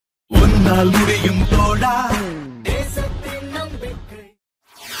உன்னால் முடியும் தோழா.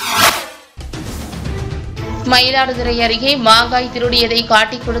 மயிலாடுதுறை அருகே மாங்காய் திருடியதை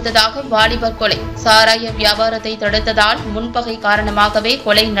காட்டிக் கொடுத்ததாக வாலிபர் கொலை. சாராய வியாபாரத்தை தடுத்ததால் முன்பகை காரணமாகவே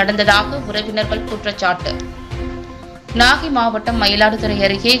கொலை நடந்ததாக உறவினர்கள் குற்றச்சாட்டு. நாகை மாவட்டம் மயிலாடுதுறை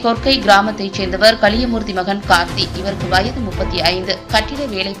அருகே கொர்க்கை கிராமத்தைச் சேர்ந்தவர் கலியமூர்த்தி மகன் கார்த்தி. இவருக்கு வயது 35. கட்டிட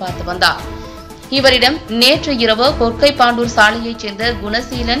வேலை பார்த்து வந்தார். இவரிடம் நேற்று இரவு கொர்க்கை பாண்டூர் சாலையைச் சேர்ந்த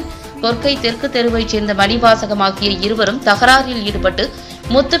குணசீலன், கொர்க்கை தெற்கு தெருவைச் சேர்ந்த மணிவாசகம் ஆகிய இருவரும் தகராறில் ஈடுபட்டு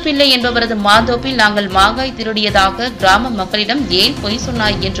முத்துப்பிள்ளை என்பவரது மாந்தோப்பில் நாங்கள் மாங்காய் திருடியதாக கிராம மக்களிடம் ஏன் பொய்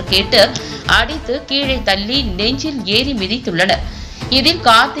சொன்னாய் என்று கேட்டு அடித்து கீழே தள்ளி நெஞ்சில் ஏறி மிதித்துள்ளனர். இதில்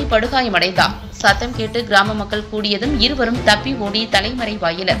கார்த்தி படுகாயமடைந்தார். சத்தம் கேட்டு கிராம மக்கள் கூடியதும் இருவரும் தப்பி ஓடி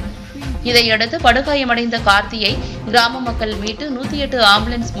தலைமறைவாயினர். இதையடுத்து படுகாயமடைந்த கார்த்தியை கிராம மக்கள் மீட்டு 108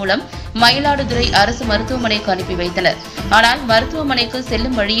 ஆம்புலன்ஸ் மூலம் மயிலாடுதுறை அரசு மருத்துவமனைக்கு அனுப்பி வைத்தனர். ஆனால் மருத்துவமனைக்கு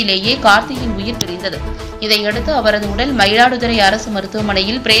செல்லும் வழியிலேயே கார்த்தியின் உயிர் பிரிந்தது. இதையடுத்து அவரது உடல் மயிலாடுதுறை அரசு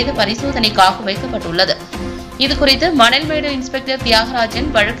மருத்துவமனையில் பிரேத பரிசோதனைக்காக வைக்கப்பட்டுள்ளது. இதுகுறித்து மணல்மேடு இன்ஸ்பெக்டர்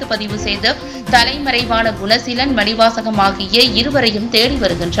தியாகராஜன் வழக்கு பதிவு செய்து தலைமறைவான குணசீலன், மணிவாசகம் ஆகிய இருவரையும் தேடி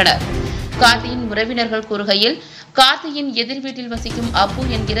வருகின்றனர். கார்த்தியின் உறவினர்கள் கூறுகையில், கார்த்தியின் எதிர் வீட்டில் வசிக்கும் அப்பு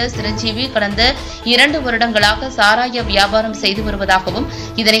என்கிற சிரஞ்சீவி கடந்த 2 வருடங்களாக சாராய வியாபாரம் செய்து வருவதாகவும்,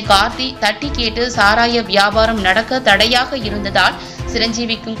 இதனை கார்த்தி தட்டி கேட்டு சாராய வியாபாரம் நடக்க தடையாக இருந்ததால்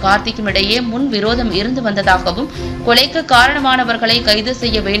சிரஞ்சீவிக்கும் கார்த்திக்கும் இடையே முன் விரோதம் இருந்து வந்ததாகவும், கொலைக்கு காரணமானவர்களை கைது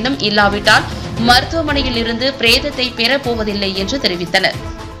செய்ய வேண்டும், இல்லாவிட்டால் மருத்துவமனையில் இருந்து பிரேதத்தை பெறப்போவதில்லை என்று தெரிவித்தனர்.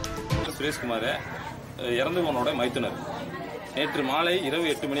 நேற்று மாலை இரவு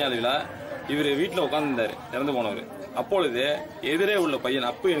 8 மணி அளவில் இவர் வீட்டில் உட்கார்ந்திருந்தார் இறந்து போனவர். அப்பொழுது எதிரே உள்ள பையன்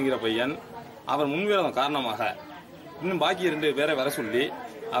அப்பு என்கிற பையன் அவர் முன்விரோதம் காரணமாக இன்னும் பாக்கி 2 பேரை வர சொல்லி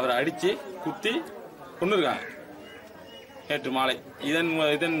அவரை அடித்து குத்தி கொண்டிருக்காங்க நேற்று மாலை.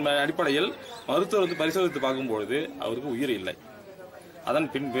 இதன் அடிப்படையில் மருத்துவர் பரிசோதித்து பார்க்கும்பொழுது அவருக்கு உயிர் இல்லை. அதன்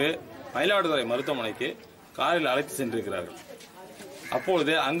பின்பு மயிலாடுதுறை மருத்துவமனைக்கு காரில் அழைத்து சென்றிருக்கிறார்கள்.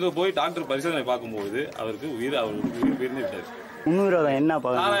 அப்பொழுது அங்கு போய் டாக்டர் பரிசோதனை பார்க்கும்போது அவருக்கு உயிர் பிரிந்து விட்டது. முன்விரோதம் என்ன?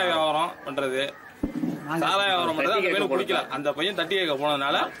 சாராய வியாபாரம் பண்றது, சாராய வியாபாரம் பண்றது அந்த பையனை பிடிக்கல. அந்த பையன் தட்டி கேட்க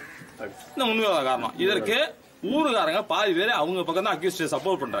போனதுனால இந்த முன்விரோத காரணம். இதற்கு ஊருக்காரங்க பாதி பேர் அவங்க பக்கம் தான் அக்யூஸ்ட்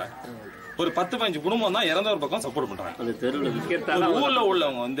சப்போர்ட் பண்றாங்க. ஒரு 10-15 குடும்பம் தான் இறந்தவர் பக்கம் சப்போர்ட் பண்றாங்க. ஊர்ல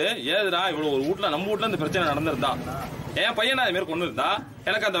உள்ளவங்க ஏதுடா இவ்வளவு ஒரு வீட்டுல நம்ம வீட்டுல இந்த பிரச்சனை நடந்திருந்தா, என் பையனை அது மாதிரி கொண்டு இருந்தா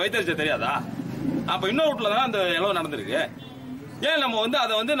எனக்கு அந்த வைத்தியரிச்சை தெரியாதா? அப்ப இன்னொரு வீட்டுல தான் அந்த இளவு நடந்திருக்கு. ஏன் நம்ம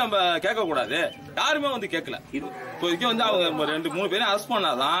அதை நம்ம கேட்க கூடாது? யாருமே கேட்கல. இப்போதைக்கு அவங்க 2-3 பேரும் அரெஸ்ட்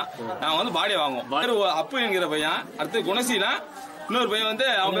பண்ணாதான் நாங்க பாடியை வாங்குவோம். அப்பு என்கிற பையன், அடுத்து குணசீலன், இன்னொரு பையன்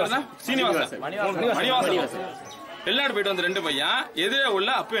அவங்க சீனிவாசன், மணிவாசன், வெளிநாடு போயிட்டு வந்த 2 பையன், எதிரே உள்ள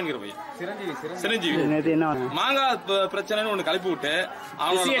அப்பு என்கிற பையன் சிரஞ்சீவி. மாங்காய் பிரச்சனைன்னு ஒண்ணு கிளப்பி விட்டு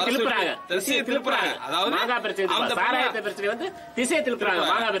அவங்க திருப்புறாங்க. அதாவது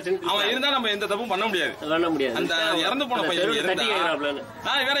அவன் இருந்தா நம்ம எந்த தப்பும் பண்ண முடியாது. அந்த இறந்து போன பையன்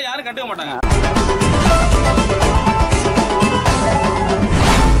வேற யாரும் கட்டுக்க மாட்டாங்க.